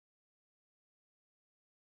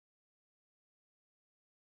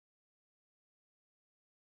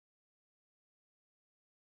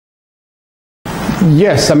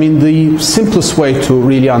Yes, I mean the simplest way to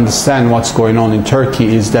really understand what's going on in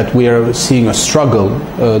Turkey is that we are seeing a struggle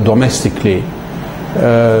domestically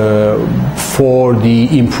for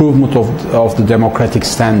the improvement of the democratic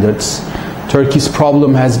standards. Turkey's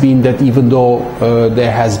problem has been that even though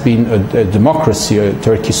there has been a democracy,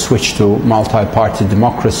 Turkey switched to multi-party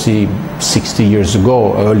democracy 60 years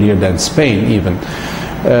ago, earlier than Spain even,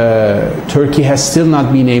 Turkey has still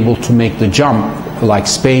not been able to make the jump like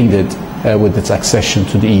Spain did with its accession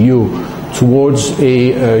to the EU towards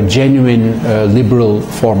a genuine liberal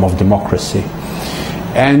form of democracy.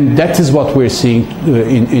 And that is what we're seeing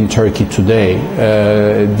in Turkey today.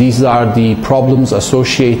 These are the problems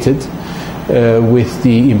associated with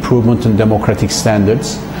the improvement in democratic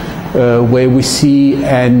standards, where we see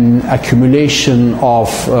an accumulation of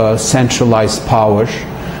centralized power,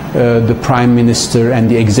 the Prime Minister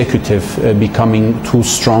and the executive becoming too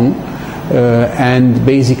strong, and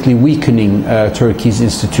basically weakening Turkey's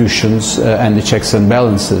institutions and the checks and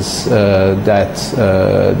balances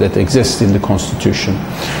that exist in the constitution.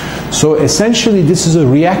 So essentially this is a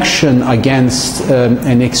reaction against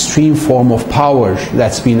an extreme form of power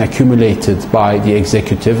that's been accumulated by the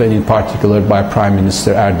executive and in particular by Prime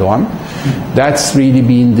Minister Erdogan. That's really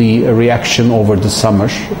been the reaction over the summer,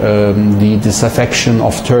 the disaffection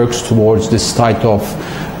of Turks towards this type of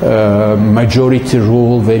majority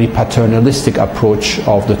rule, very paternalistic approach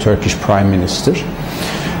of the Turkish Prime Minister.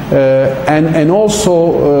 And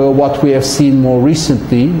also what we have seen more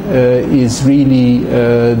recently is really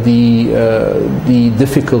the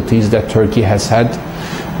difficulties that Turkey has had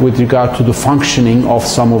with regard to the functioning of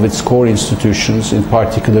some of its core institutions, in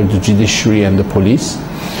particular the judiciary and the police.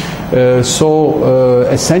 So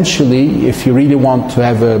essentially, if you really want to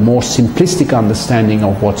have a more simplistic understanding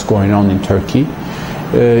of what's going on in Turkey,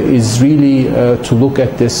 is really to look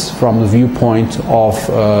at this from the viewpoint of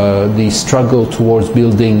the struggle towards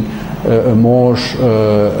building a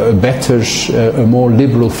better, a more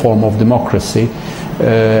liberal form of democracy,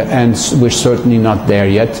 and we're certainly not there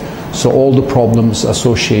yet. So all the problems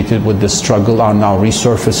associated with this struggle are now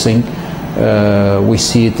resurfacing. We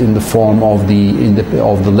see it in the form of the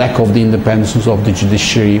lack of the independence of the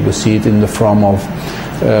judiciary. We see it in the form of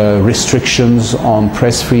restrictions on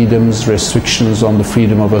press freedoms, restrictions on the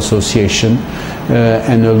freedom of association,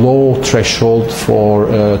 and a low threshold for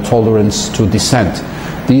tolerance to dissent.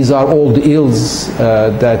 These are all the ills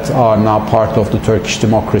that are now part of the Turkish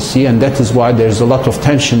democracy, and that is why there's a lot of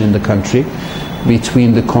tension in the country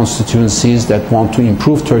between the constituencies that want to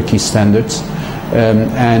improve Turkey's standards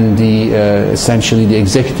and essentially the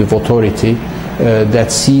executive authority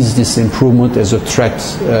that sees this improvement as a threat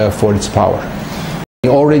for its power.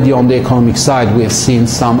 Already on the economic side, we have seen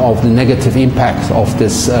some of the negative impact of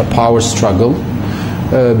this power struggle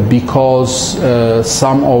because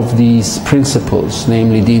some of these principles,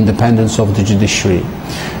 namely the independence of the judiciary,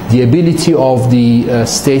 the ability of the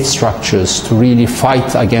state structures to really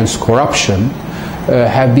fight against corruption,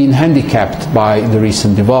 have been handicapped by the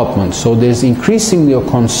recent developments. So there's increasingly a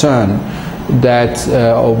concern that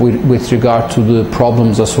with regard to the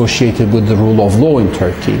problems associated with the rule of law in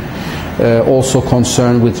Turkey, also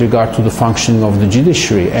concerned with regard to the functioning of the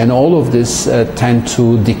judiciary, and all of this tend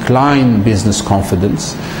to decline business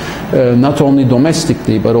confidence, not only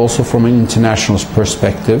domestically but also from an international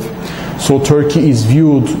perspective. So Turkey is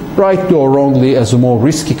viewed, rightly or wrongly, as a more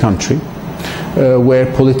risky country where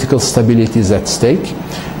political stability is at stake,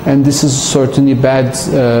 and this is certainly bad,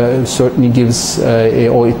 certainly gives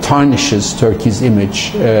or it tarnishes Turkey's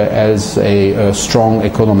image as a strong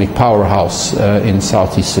economic powerhouse in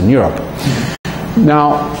southeastern Europe.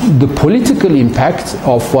 Now, the political impact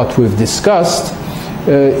of what we've discussed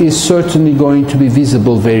is certainly going to be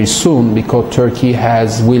visible very soon, because Turkey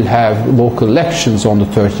will have local elections on the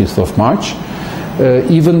 30th of March.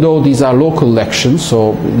 Even though these are local elections,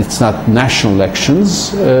 so it's not national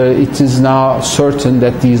elections, it is now certain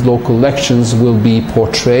that these local elections will be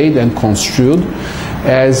portrayed and construed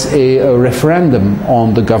as a referendum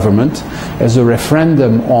on the government, as a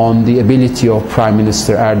referendum on the ability of Prime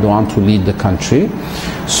Minister Erdogan to lead the country.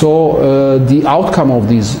 So the outcome of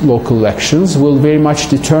these local elections will very much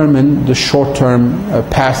determine the short-term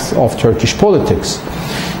path of Turkish politics.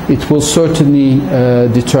 It will certainly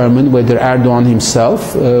determine whether Erdogan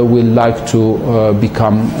himself will like to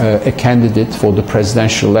become a candidate for the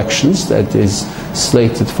presidential elections that is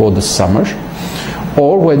slated for the summer,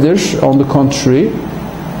 or whether, on the contrary,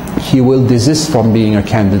 he will desist from being a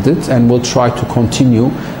candidate and will try to continue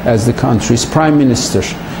as the country's prime minister.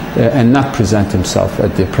 and not present himself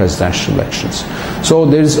at the presidential elections. So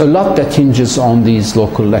there's a lot that hinges on these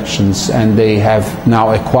local elections, and they have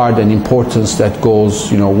now acquired an importance that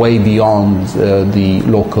goes, way beyond the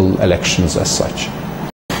local elections as such.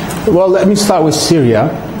 Well, let me start with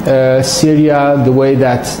Syria. Syria, the way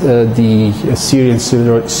that the Syrian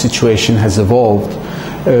situation has evolved,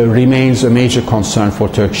 remains a major concern for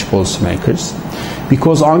Turkish policymakers,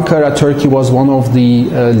 because Ankara, Turkey, was one of the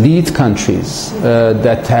lead countries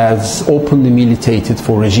that has openly militated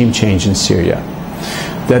for regime change in Syria,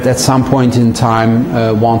 that at some point in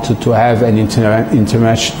time wanted to have an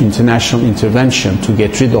international intervention to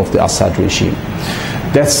get rid of the Assad regime.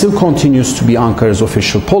 That still continues to be Ankara's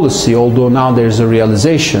official policy, although now there's a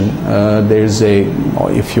realization, there's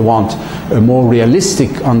if you want, a more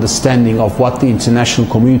realistic understanding of what the international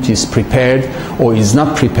community is prepared or is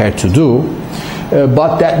not prepared to do.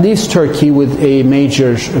 But that leaves Turkey with a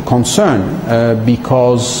major concern,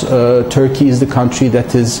 because Turkey is the country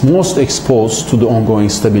that is most exposed to the ongoing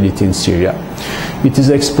stability in Syria. It is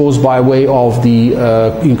exposed by way of the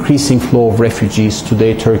increasing flow of refugees.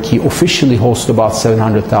 Today, Turkey officially hosts about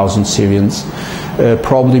 700,000 Syrians,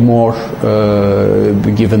 probably more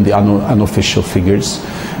given the unofficial figures.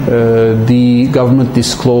 The government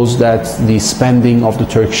disclosed that the spending of the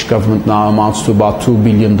Turkish government now amounts to about $2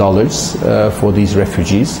 billion for these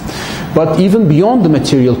refugees. But even beyond the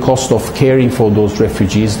material cost of caring for those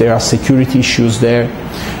refugees, there are security issues there.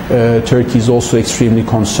 Turkey is also extremely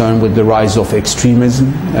concerned with the rise of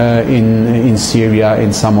extremism in Syria,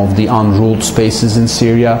 in some of the unruled spaces in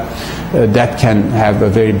Syria. That can have a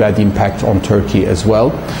very bad impact on Turkey as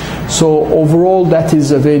well. So overall, that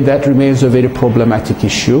remains a very problematic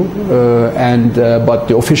issue. But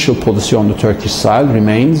the official policy on the Turkish side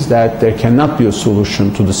remains that there cannot be a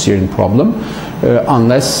solution to the Syrian problem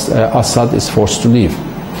unless Assad is forced to leave.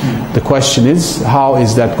 The question is, how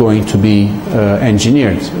is that going to be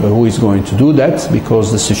engineered? Who is going to do that?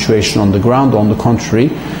 Because the situation on the ground, on the contrary,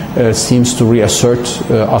 seems to reassert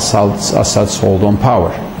Assad's hold on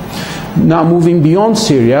power. Now, moving beyond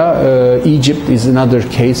Syria, Egypt is another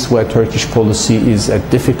case where Turkish policy is at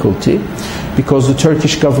difficulty, because the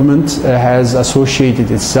Turkish government has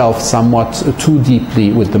associated itself somewhat too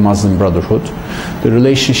deeply with the Muslim Brotherhood. The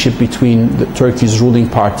relationship between Turkey's ruling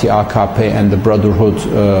party, AKP, and the Brotherhood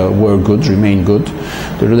remain good.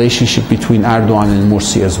 The relationship between Erdogan and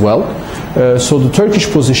Morsi as well. So the Turkish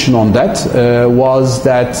position on that was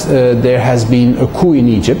that there has been a coup in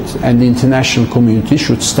Egypt, and the international community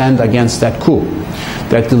should stand against that coup.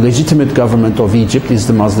 That the legitimate government of Egypt is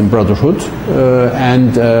the Muslim Brotherhood,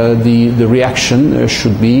 and the reaction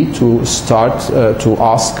should be to start to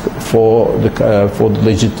ask for the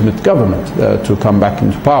legitimate government to come back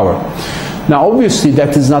into power. Now, obviously,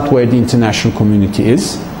 that is not where the international community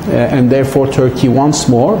is, and therefore Turkey once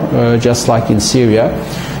more, just like in Syria,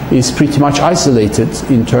 is pretty much isolated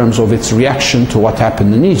in terms of its reaction to what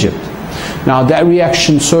happened in Egypt. Now, that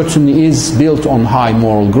reaction certainly is built on high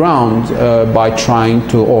moral ground by trying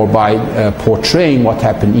to, or by portraying what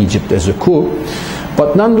happened in Egypt as a coup.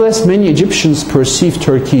 But nonetheless, many Egyptians perceive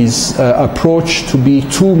Turkey's approach to be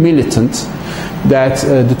too militant, that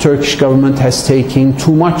the Turkish government has taken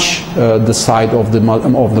too much the side of the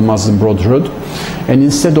Muslim Brotherhood, and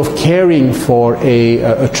instead of caring for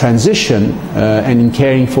a transition and in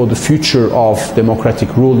caring for the future of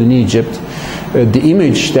democratic rule in Egypt, the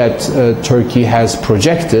image that Turkey has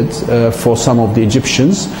projected for some of the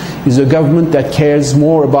Egyptians is a government that cares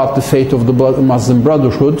more about the fate of the Muslim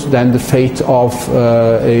Brotherhood than the fate of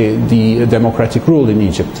the democratic rule in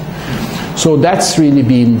Egypt. So that's really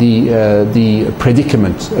been the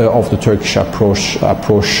predicament of the Turkish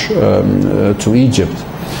approach to Egypt.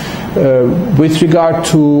 With regard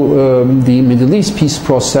to the Middle East peace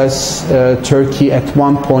process, Turkey at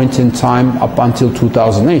one point in time, up until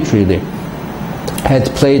 2008 really, had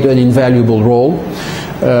played an invaluable role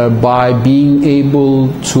by being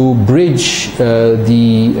able to bridge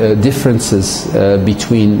the differences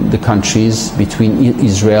between the countries, between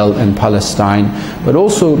Israel and Palestine, but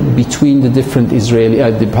also between the different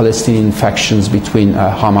the Palestinian factions, between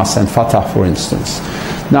Hamas and Fatah, for instance.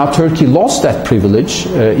 Now, Turkey lost that privilege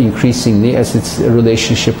increasingly as its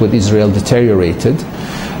relationship with Israel deteriorated.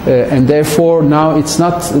 And therefore, now it's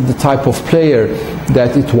not the type of player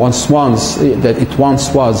that it once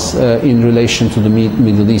was in relation to the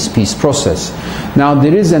Middle East peace process. Now,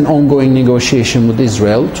 there is an ongoing negotiation with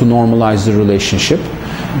Israel to normalize the relationship.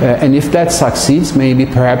 And if that succeeds, maybe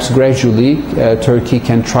perhaps gradually Turkey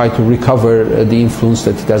can try to recover the influence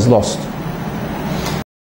that it has lost.